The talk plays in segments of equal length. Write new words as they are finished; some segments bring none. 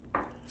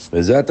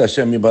Bezat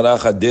Hashem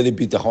Yibarach, Daily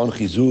Bitachon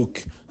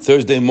Chizuk.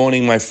 Thursday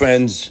morning, my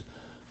friends,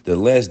 the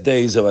last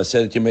days of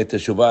Aseret Yemei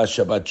Teshuvah,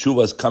 Shabbat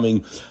Shuvah is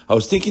coming. I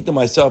was thinking to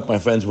myself, my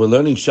friends, we're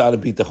learning Shara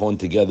Bitachon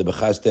together,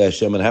 B'chaste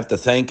Hashem, and I have to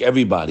thank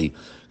everybody,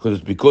 because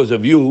it's because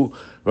of you,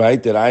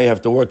 right, that I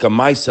have to work on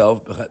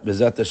myself,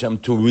 Bezat Hashem,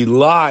 to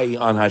rely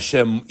on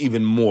Hashem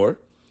even more.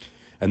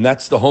 And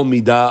that's the whole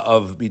midah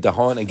of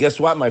bitachon. And guess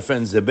what, my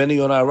friends? The Beni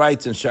Yonah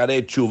writes in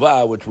Sharei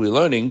Tshuva, which we're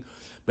learning,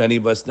 many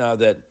of us now,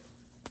 that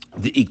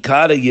the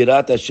Ikara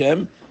Yirat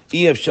Hashem,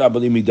 Efshar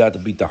b'li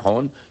midat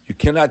bitachon. You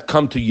cannot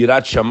come to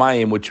Yirat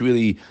Shamayim, which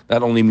really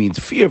not only means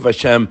fear of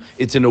Hashem,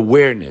 it's an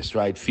awareness,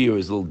 right? Fear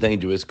is a little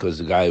dangerous because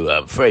the guy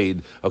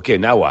afraid. Okay,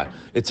 now what?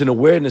 It's an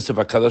awareness of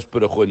HaKadosh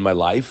Baruch Hu in my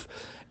life.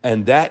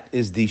 And that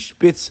is the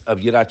spitz of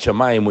Yirat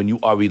Shamayim when you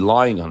are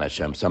relying on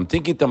Hashem. So I'm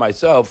thinking to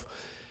myself,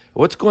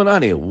 what's going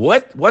on here?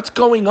 What's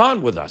going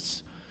on with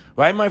us?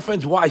 Right, my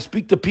friends? Why? I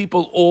speak to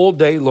people all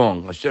day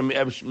long. Hashem,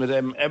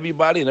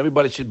 everybody, and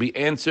everybody should be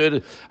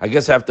answered. I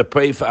guess I have to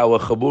pray for our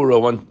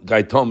chabura. One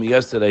guy told me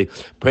yesterday,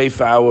 pray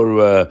for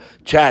our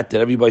chat,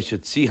 that everybody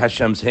should see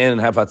Hashem's hand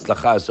and have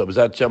hatzlacha. So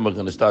B'ezrat Hashem, we're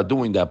going to start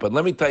doing that. But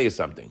let me tell you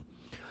something.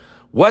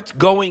 What's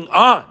going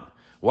on?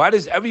 Why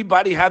does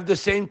everybody have the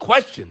same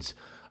questions?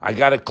 I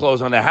got to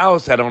close on the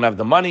house. I don't have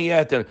the money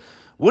yet. And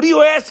what are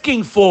you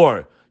asking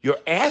for?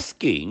 You're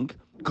asking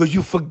because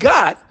you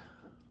forgot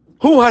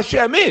who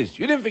Hashem is.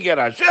 You didn't forget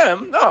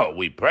Hashem. No,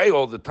 we pray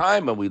all the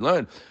time and we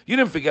learn. You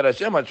didn't forget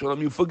Hashem.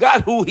 You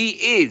forgot who He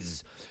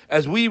is.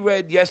 As we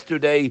read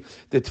yesterday,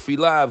 the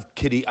tefillah of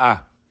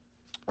Kiri'ah,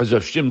 as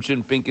Rav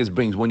Shimshon Pincus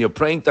brings, when you're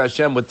praying to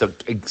Hashem with the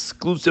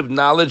exclusive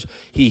knowledge,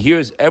 He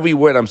hears every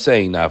word I'm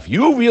saying. Now, if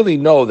you really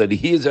know that He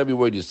hears every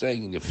word you're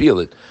saying and you feel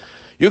it,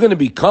 you're going to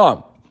be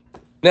calm.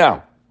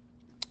 Now,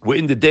 we're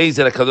in the days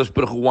that HaKadosh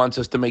Baruch Hu wants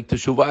us to make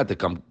teshuvah, to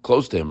come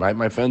close to Him, right,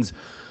 my friends?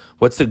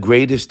 What's the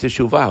greatest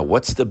teshuvah?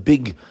 What's the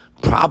big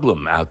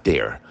problem out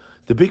there?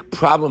 The big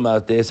problem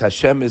out there is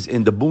Hashem is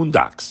in the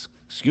boondocks,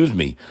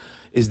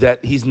 is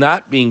that He's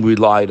not being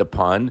relied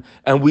upon,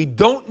 and we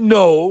don't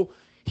know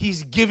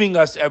He's giving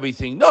us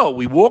everything. No,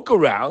 we walk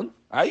around.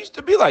 I used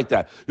to be like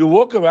that. You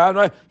walk around,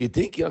 right? You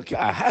think, okay,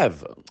 I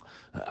have.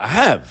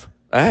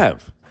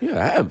 Yeah,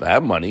 I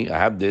have money. I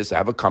have this. I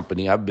have a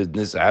company. I have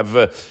business. I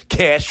have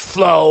cash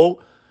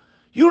flow.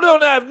 You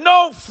don't have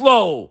no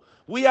flow.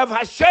 We have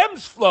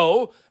Hashem's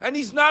flow, and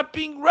He's not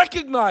being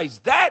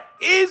recognized. That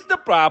is the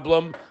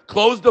problem.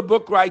 Close the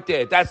book right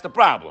there. That's the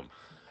problem.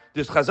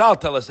 This Chazal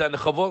tells us that, and the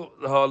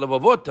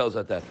Levavot tells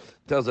us that,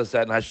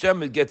 and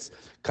Hashem gets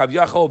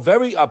Kavyachol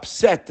very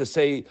upset, to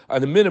say, on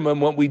the minimum,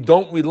 when we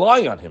don't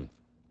rely on Him.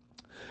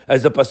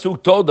 As the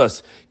pasuk told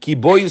us, "Ki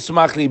bo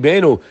yismach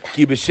libenu,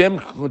 ki b'shem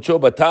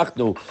chodsho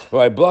batachnu."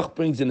 Rabbi Bloch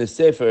brings in the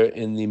Sefer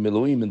in the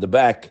Miluim in the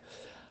back.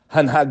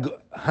 Hanhagot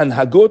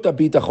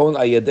bitachon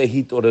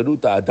ayadeh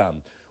hitorerut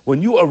adam.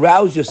 When you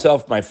arouse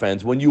yourself, my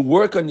friends, when you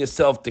work on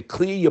yourself to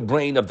clear your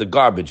brain of the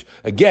garbage,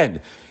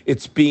 again,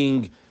 it's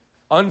being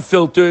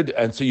unfiltered,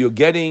 and so you're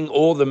getting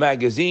all the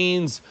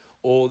magazines,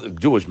 all the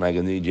Jewish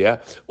magazines,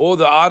 all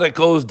the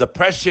articles,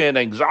 depression,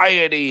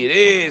 anxiety, it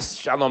is,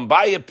 shalom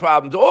bayit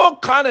problems, all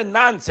kind of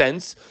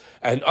nonsense,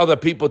 and other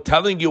people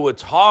telling you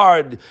it's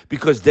hard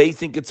because they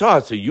think it's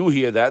hard. So you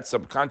hear that,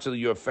 subconsciously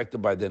you're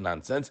affected by their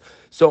nonsense.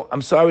 So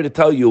I'm sorry to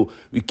tell you,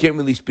 we can't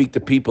really speak to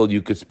people.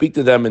 You could speak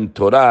to them in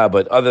Torah,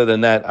 but other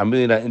than that, I'm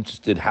really not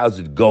interested. How's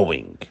it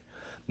going?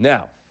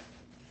 Now,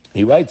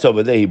 he writes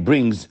over there, he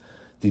brings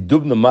the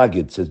Dubna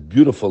Magid, says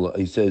beautiful,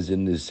 he says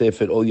in the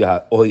Sefer Ol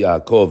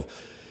Yaakov,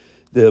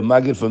 the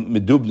Magid from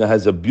Medubna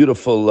has a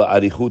beautiful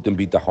arichut and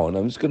bitachon.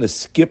 I'm just going to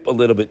skip a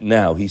little bit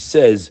now. He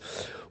says,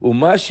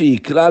 "Umashi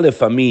ikra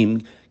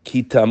lefamim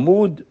ki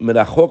tamud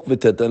merachok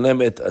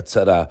v'tetalem et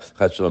atzara."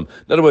 In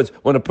other words,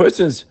 when a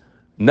person's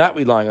not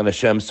relying on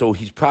Hashem, so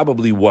he's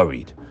probably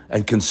worried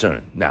and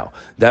concerned. Now,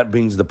 that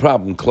brings the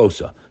problem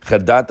closer.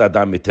 Chedat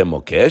adam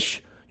mitemokesh,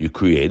 you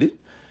created,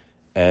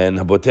 and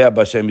habotea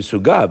b'Hashem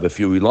yisugav. If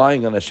you're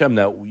relying on Hashem,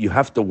 now you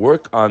have to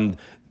work on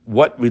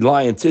what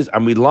reliance is.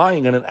 I'm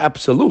relying on an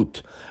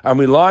absolute. I'm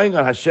relying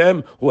on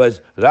Hashem, who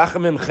has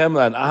rachamim,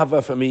 chemla, and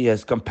ahava for me. He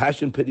has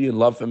compassion, pity, and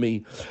love for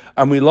me.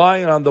 I'm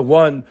relying on the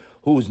one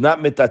who's not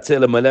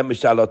mitatzel malem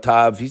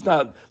mishalotav. He's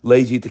not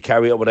lazy to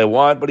carry out what I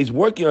want, but he's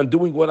working on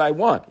doing what I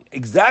want.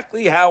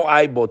 Exactly how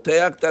I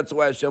boteach, that's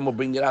why Hashem will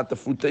bring it out to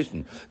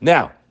fruition.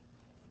 Now,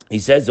 he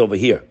says over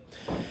here,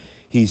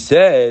 he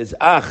says,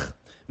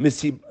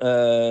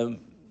 misibat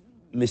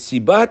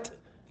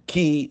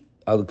ki,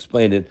 I'll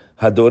explain it.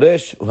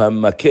 Hadoresh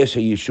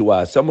hamakesh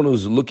Yeshua. Someone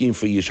who's looking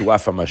for Yeshua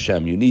from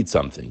Hashem. You need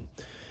something.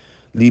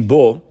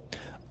 Libo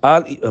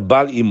al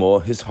bal imo.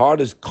 His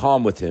heart is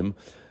calm with him.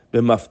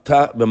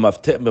 B'muftach.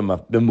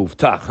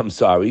 I'm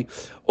sorry.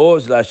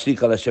 Oz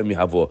lashrik al Hashem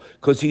yahavo.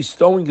 Because he's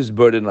stowing his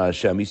burden on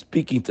Hashem. He's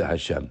speaking to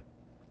Hashem.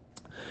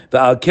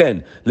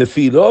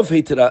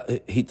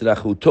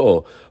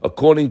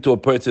 According to a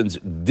person's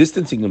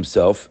distancing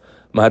himself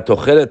from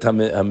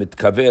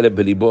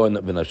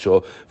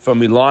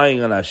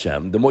relying on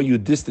Hashem, the more you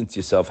distance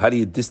yourself, how do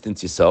you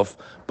distance yourself?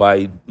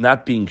 By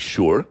not being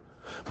sure.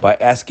 by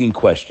asking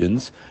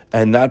questions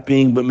and not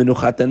being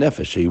menuchat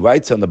nefesh. He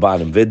writes on the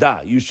bottom,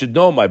 Veda, you should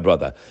know, my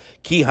brother,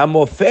 ki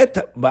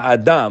hamofet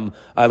ba'adam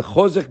al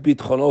chozek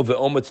bitchono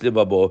ve'ometz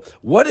libabo.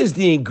 What is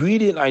the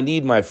ingredient I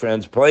need, my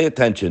friends? Pay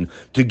attention,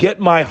 to get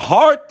my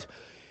heart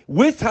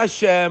with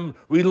Hashem,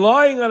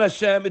 relying on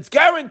Hashem. It's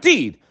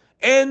guaranteed.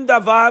 En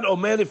davad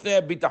omer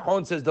lifnei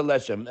bitachon, says the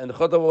Leshem, and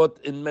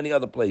Chodavot in many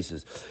other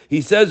places.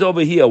 He says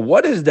over here,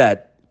 what is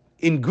that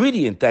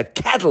ingredient, that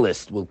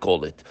catalyst, we'll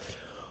call it?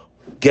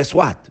 Guess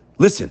what?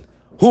 Listen.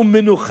 Hu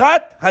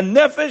menuchat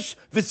hanefesh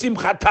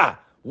v'simchata.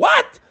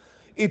 What?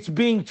 It's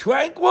being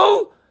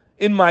tranquil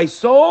in my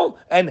soul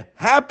and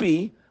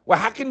happy. Well,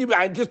 how can you be?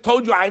 I just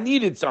told you I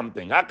needed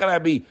something. How can I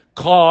be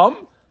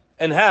calm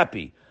and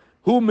happy?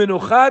 Hu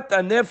menuchat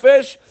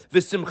hanefesh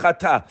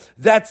v'simchata.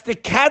 That's the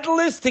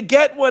catalyst to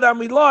get what I'm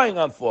relying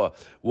on for.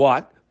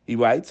 What? He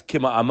writes,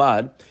 Kima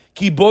Amad,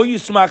 Ki bo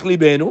yismach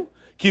libenu,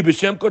 Ki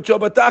b'shem kodsho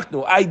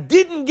batachnu. I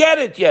didn't get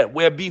it yet.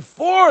 We're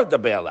before the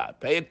bailout.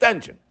 Pay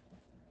attention.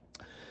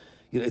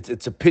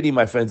 It's a pity,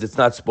 my friends, it's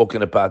not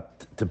spoken about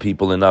to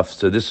people enough,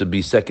 so this would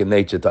be second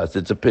nature to us.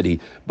 It's a pity.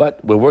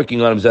 But we're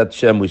working on Zat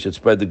Hashem. We should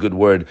spread the good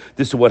word.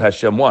 This is what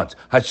Hashem wants.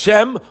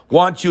 Hashem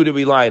wants you to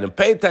rely on Him.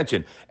 Pay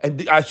attention.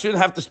 And I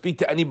shouldn't have to speak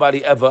to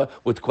anybody ever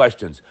with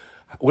questions.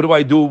 What do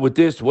I do with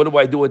this? What do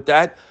I do with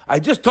that? I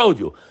just told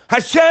you.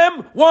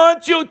 Hashem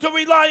wants you to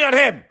rely on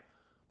Him.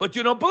 But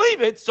you don't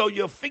believe it, so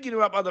you're figuring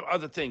out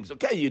other things.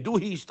 Okay, you do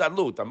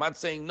hishtadlut. I'm not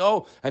saying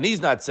no, and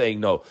he's not saying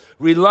no.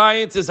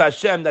 Reliance is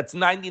Hashem. That's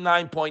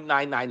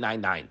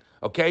 99.9999.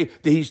 Okay?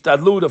 The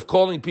hishtadlut of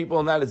calling people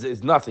and that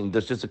is nothing.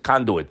 That's just a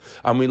conduit.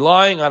 I'm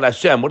relying on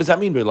Hashem. What does that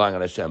mean, relying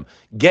on Hashem?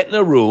 Get in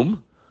a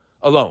room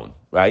alone,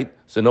 right?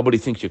 So nobody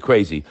thinks you're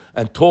crazy,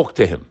 and talk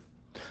to Him.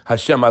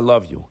 Hashem, I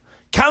love you.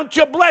 Count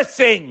your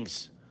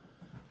blessings.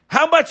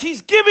 How much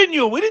He's given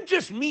you. We didn't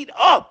just meet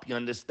up, you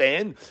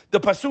understand? The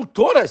Pasuk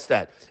taught us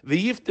that.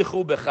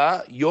 V'yiftechu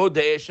becha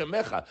yodei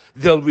shemecha.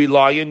 They'll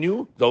rely on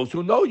you, those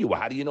who know you.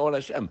 How do you know what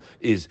Hashem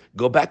is?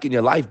 Go back in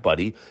your life,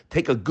 buddy.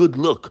 Take a good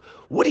look.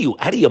 What are you,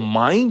 out of your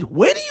mind?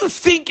 Where do you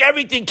think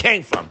everything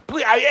came from?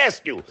 Please, I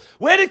ask you.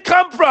 Where did it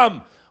come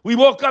from? We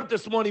woke up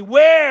this morning.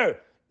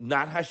 Where?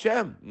 Not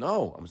Hashem.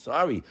 No, I'm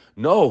sorry.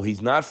 No,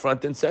 He's not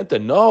front and center.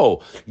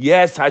 No.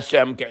 Yes,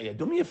 Hashem. Can you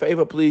do me a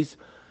favor, please?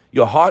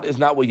 Your heart is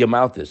not where your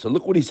mouth is. So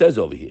look what he says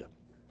over here.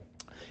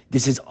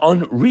 This is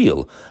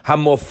unreal.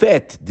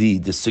 Hamofet, the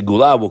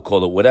segula, we'll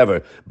call it,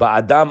 whatever.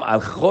 Ba'adam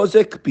al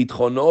chozek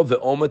bitchono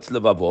ve'ometz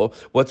levavo.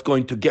 What's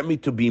going to get me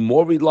to be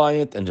more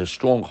reliant and a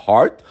strong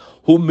heart?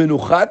 Hu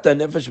menuchat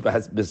nefesh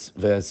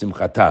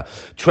v'simchata.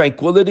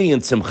 Tranquility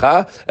and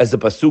simcha, as the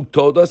pasuk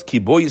told us. Ki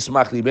bo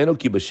yismach libenu,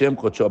 ki b'shem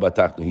kodsho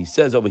batachnu. He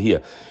says over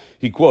here,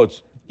 he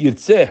quotes,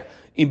 Yitzeh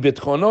im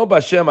bitchono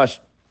b'shem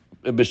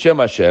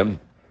Hashem,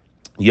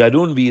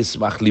 Yarun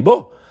v'yismach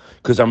libo,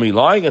 because I'm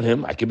relying on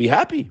Him, I can be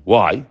happy.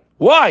 Why?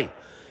 I'm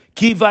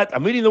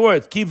reading the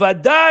words.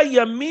 Kivada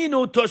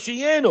yaminu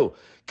toshiyenu,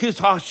 because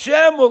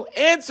Hashem will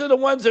answer the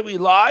ones that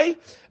rely,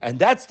 and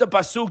that's the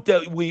pasuk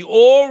that we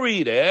all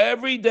read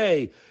every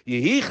day.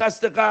 Yehi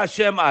chastecha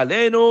Hashem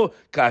alenu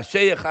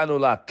kasher yechanu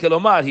lak.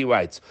 Kelomar, he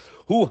writes,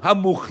 Hu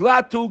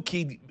hamuchlatu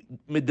ki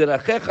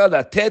miderachecha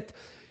latet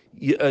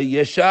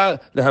yesha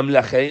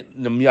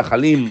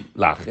lemyachalim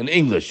lach. In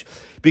English.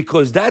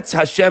 Because that's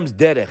Hashem's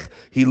derech.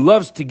 He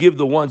loves to give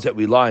the ones that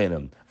rely on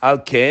Him. Al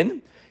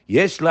ken,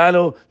 yesh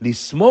lanu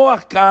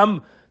lismoach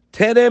kam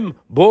terem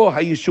bo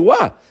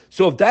hayeshua.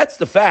 So if that's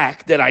the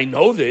fact that I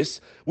know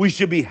this, we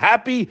should be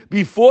happy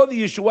before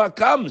the Yeshua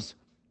comes.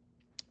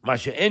 On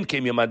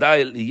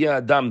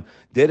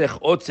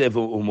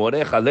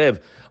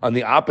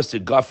the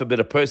opposite, God forbid,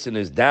 a person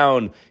is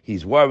down,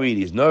 he's worried,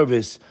 he's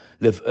nervous,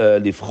 he's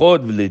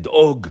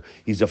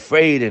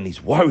afraid and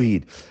he's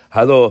worried.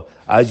 That's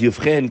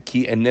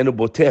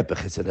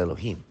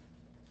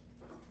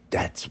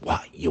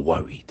why you're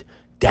worried.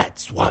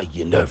 That's why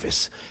you're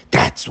nervous.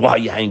 That's why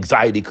you're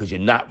anxiety, because you're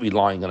not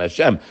relying on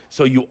Hashem.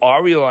 So you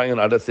are relying on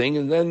other things,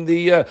 and then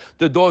the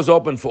door's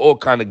open for all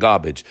kind of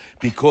garbage.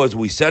 Because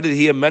we said it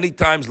here many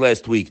times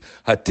last week.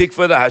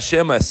 Hatikva da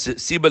Hashem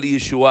siba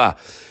Yeshua.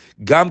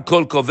 Gam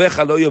kol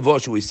kovecha lo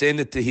yavoshu. We say in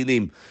the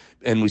Tehillim,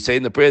 and we say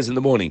in the prayers in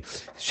the morning,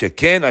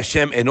 Sheken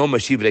Hashem eno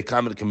mashiv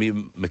rekam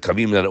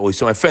mekavim la'oi.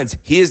 So my friends,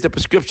 here's the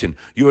prescription.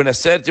 You're in a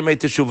Aser Yemei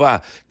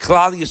Teshuvah.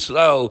 Klal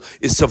Yisrael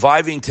is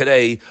surviving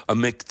today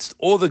amidst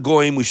all the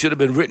goyim. We should have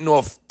been written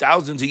off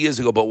thousands of years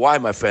ago. But why,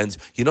 my friends?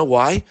 You know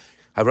why?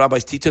 Our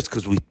rabbis teach us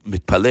because we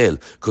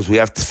mitpalel, because we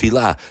have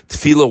tefillah.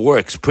 Tefillah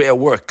works, prayer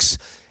works.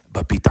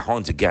 But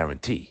bitachon's a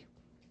guarantee.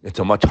 It's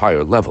a much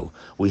higher level.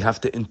 We have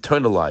to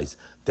internalize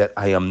that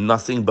I am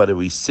nothing but a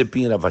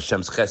recipient of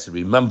Hashem's chesed.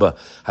 Remember,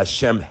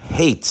 Hashem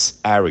hates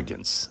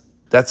arrogance.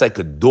 That's like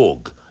a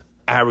dog.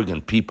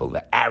 Arrogant people.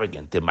 They're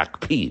arrogant. They're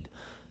makpid.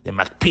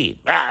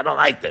 I don't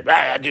like that.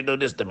 How'd you do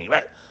this to me?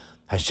 Right?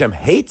 Hashem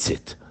hates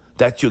it.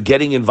 That you're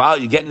getting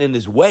involved. You're getting in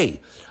His way.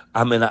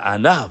 I'm in an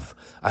anav.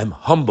 I'm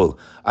humble.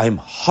 I'm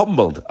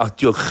humbled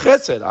at your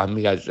chesed,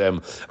 Ami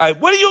Hashem.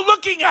 What are you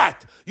looking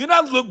at? You're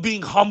not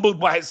being humbled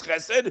by his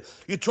chesed.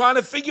 You're trying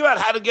to figure out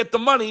how to get the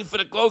money for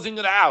the closing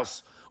of the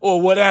house or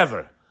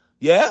whatever.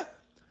 Yeah?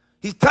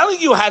 He's telling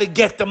you how to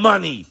get the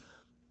money.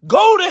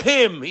 Go to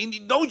him. He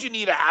knows you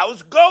need a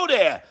house. Go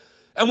there.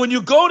 And when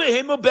you go to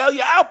him, he'll bail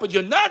you out, but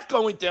you're not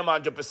going to him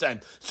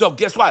 100%. So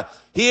guess what?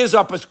 Here's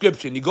our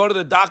prescription. You go to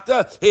the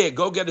doctor, here,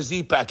 go get a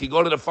Z-Pack. You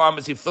go to the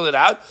pharmacy, fill it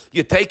out,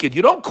 you take it.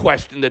 You don't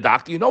question the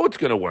doctor. You know it's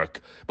going to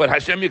work. But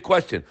Hashem, your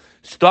question.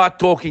 Start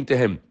talking to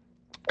him.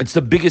 It's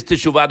the biggest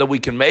teshuvah that we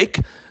can make.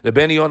 The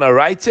Ben Yonah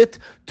writes it,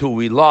 to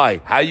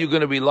rely. How are you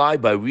going to rely?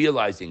 By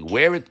realizing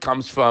where it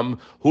comes from.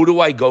 Who do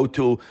I go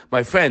to?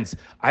 My friends,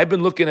 I've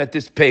been looking at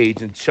this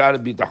page and trying to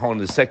be the home,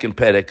 the second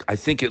Perek, I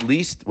think at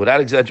least, without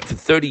exaggeration, for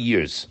 30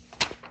 years.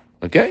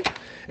 Okay?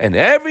 And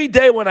every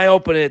day when I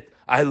open it,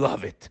 I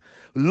love it.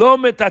 לא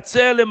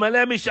מתעצל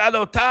למלא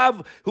משאלותיו,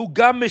 הוא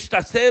גם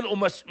משתעצל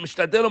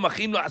ומשתדל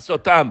ומכין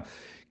לעשותם.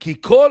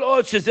 כי כל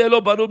עוד שזה לא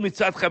ברור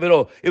מצד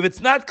חברו, if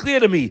it's not clear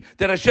to me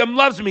that Hashem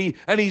loves me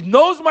and he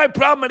knows my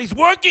problem and he's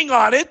working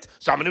on it,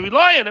 so I'm going to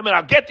rely on him and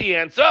I'll get the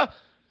answer,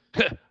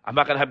 I'm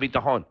not going to have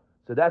bitachon.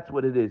 So that's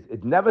what it is.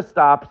 It never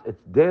stops.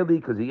 It's daily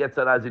because he gets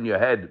that in your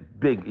head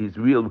big. He's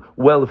real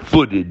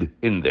well-footed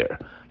in there.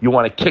 You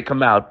want to kick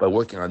him out by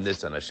working on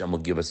this, and Hashem will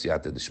give us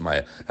siyata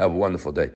d'shmaya. Have a wonderful day.